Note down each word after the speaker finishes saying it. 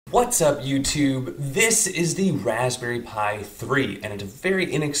What's up YouTube? This is the Raspberry Pi 3 and it's a very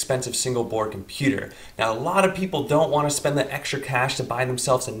inexpensive single board computer. Now a lot of people don't want to spend the extra cash to buy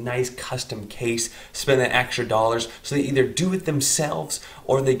themselves a nice custom case, spend the extra dollars, so they either do it themselves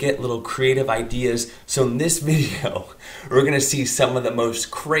or they get little creative ideas. So in this video we're going to see some of the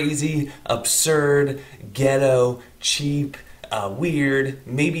most crazy, absurd, ghetto, cheap, weird,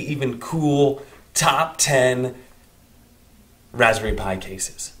 maybe even cool top 10 Raspberry Pi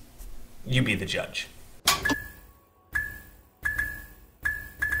cases. You be the judge.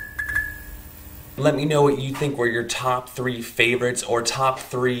 Let me know what you think were your top 3 favorites or top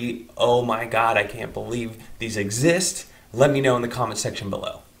 3, oh my god, I can't believe these exist. Let me know in the comment section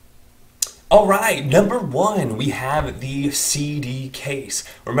below. Alright, number 1, we have the CD case.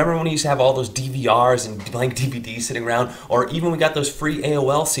 Remember when we used to have all those DVRs and blank DVDs sitting around, or even we got those free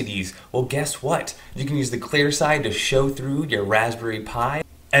AOL CDs? Well, guess what? You can use the clear side to show through your Raspberry Pi.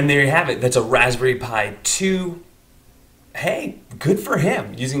 And there you have it. That's a Raspberry Pi 2. Hey, good for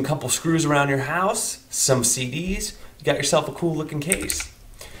him. Using a couple screws around your house, some CDs, you got yourself a cool looking case.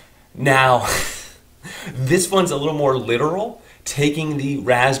 Now, this one's a little more literal. Taking the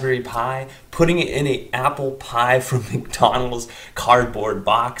Raspberry Pi, putting it in an apple pie from McDonald's cardboard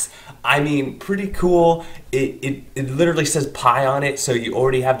box. I mean, pretty cool. It literally says Pi on it, so you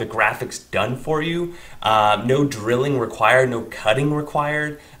already have the graphics done for you. No drilling required, no cutting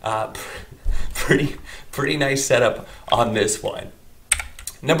required. Pretty nice setup on this one.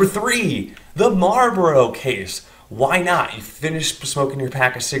 Number 3, the Marlboro case. Why not? You finish smoking your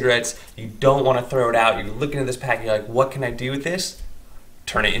pack of cigarettes, you don't want to throw it out, you're looking at this pack, you're like, what can I do with this?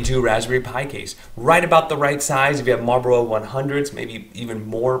 Turn it into a Raspberry Pi case. Right about the right size. If you have Marlboro 100s, maybe even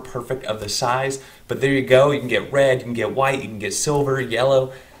more perfect of the size. But there you go, you can get red, you can get white, you can get silver,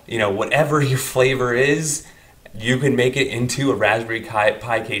 yellow, you know, whatever your flavor is, you can make it into a Raspberry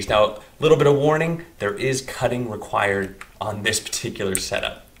Pi case. Now, a little bit of warning, there is cutting required on this particular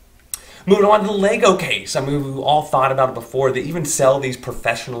setup. Moving on to the Lego case. I mean, we've all thought about it before. They even sell these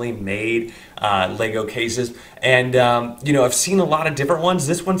professionally made Lego cases. And, you know, I've seen a lot of different ones.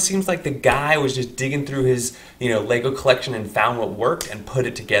 This one seems like the guy was just digging through his, Lego collection and found what worked and put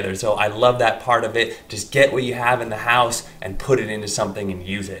it together. So I love that part of it. Just get what you have in the house and put it into something and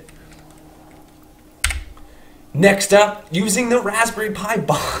use it. Next up, using the Raspberry Pi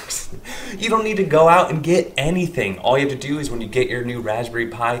box. You don't need to go out and get anything. All you have to do is when you get your new Raspberry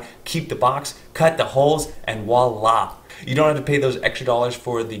Pi, keep the box, cut the holes, and voila. You don't have to pay those extra dollars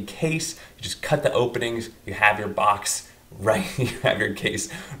for the case. You just cut the openings, you have your box right, you have your case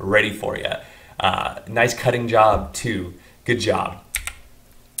ready for you. Nice cutting job too. Good job.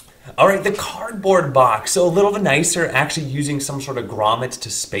 Alright, the cardboard box, so a little bit nicer, actually using some sort of grommets to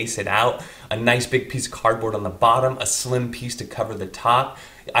space it out. A nice big piece of cardboard on the bottom, a slim piece to cover the top.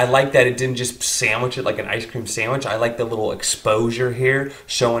 I like that it didn't just sandwich it like an ice cream sandwich. I like the little exposure here,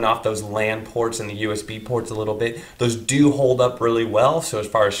 showing off those LAN ports and the USB ports a little bit. Those do hold up really well, so as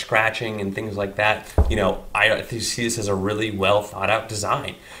far as scratching and things like that, I see this as a really well thought out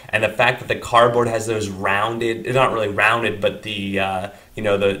design. And the fact that the cardboard has those rounded, not really rounded, but the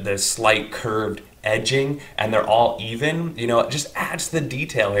slight curved edging, and they're all even, it just adds to the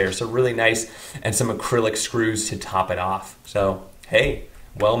detail here. So really nice, and some acrylic screws to top it off. So hey,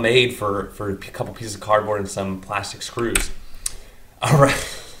 well made for a couple pieces of cardboard and some plastic screws. All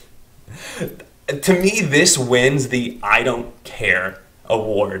right. To me, this wins the I don't care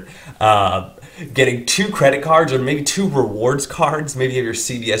award. Getting 2 credit cards or maybe 2 rewards cards. Maybe you have your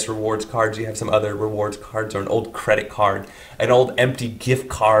CVS rewards cards, you have some other rewards cards, or an old credit card, an old empty gift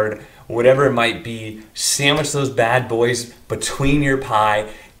card, whatever it might be. Sandwich those bad boys between your Pi.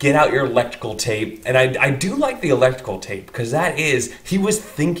 Get out your electrical tape. And I do like the electrical tape, because he was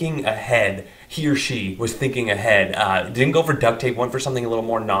thinking ahead. He or she was thinking ahead. Didn't go for duct tape, went for something a little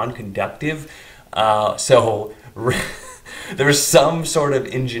more non-conductive. So there was some sort of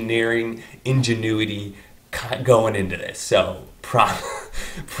ingenuity going into this. So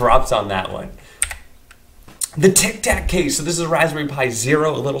props on that one. The Tic Tac case. So this is a Raspberry Pi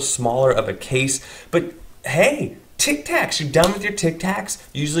Zero, a little smaller of a case. But hey, Tic Tacs, you're done with your Tic Tacs,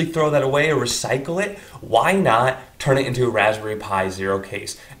 usually throw that away or recycle it. Why not turn it into a Raspberry Pi Zero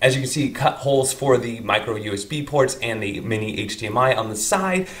case? As you can see, cut holes for the micro USB ports and the mini HDMI on the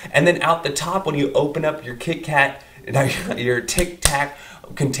side, and then out the top, when you open up your your Tic Tac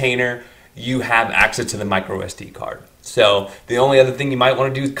container, you have access to the micro SD card. So the only other thing you might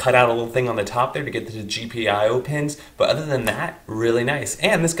want to do is cut out a little thing on the top there to get the GPIO pins. But other than that, really nice.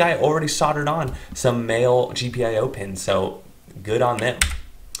 And this guy already soldered on some male GPIO pins, so good on them.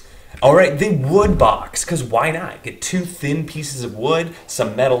 All right, the wood box, because why not? Get 2 thin pieces of wood,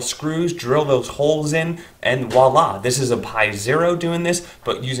 some metal screws, drill those holes in, and voila. This is a Pi 0 doing this,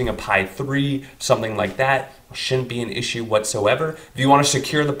 but using a Pi 3, something like that, shouldn't be an issue whatsoever. If you want to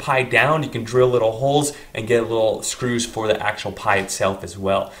secure the Pi down, you can drill little holes and get little screws for the actual Pi itself as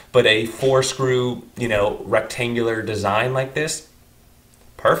well. But a 4-screw, rectangular design like this,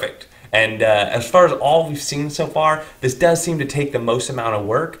 perfect. And as far as all we've seen so far, this does seem to take the most amount of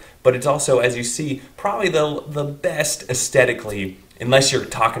work, but it's also, as you see, probably the best aesthetically, unless you're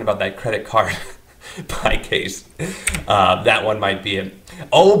talking about that credit card Pi case. That one might be it.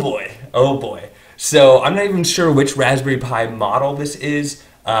 Oh boy, oh boy. So I'm not even sure which Raspberry Pi model this is,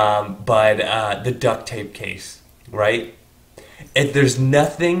 but the duct tape case, right? If there's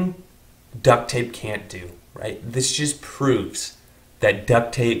nothing duct tape can't do, right? This just proves that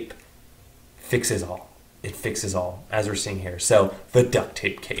duct tape fixes all. It fixes all, as we're seeing here. So the duct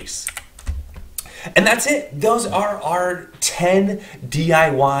tape case. And that's it. Those are our 10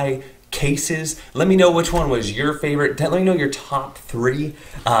 DIY cases. Let me know which one was your favorite. Let me know your top 3.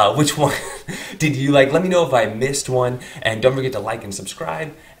 Which one did you like? Let me know if I missed one. And don't forget to like and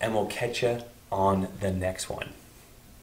subscribe. And we'll catch you on the next one.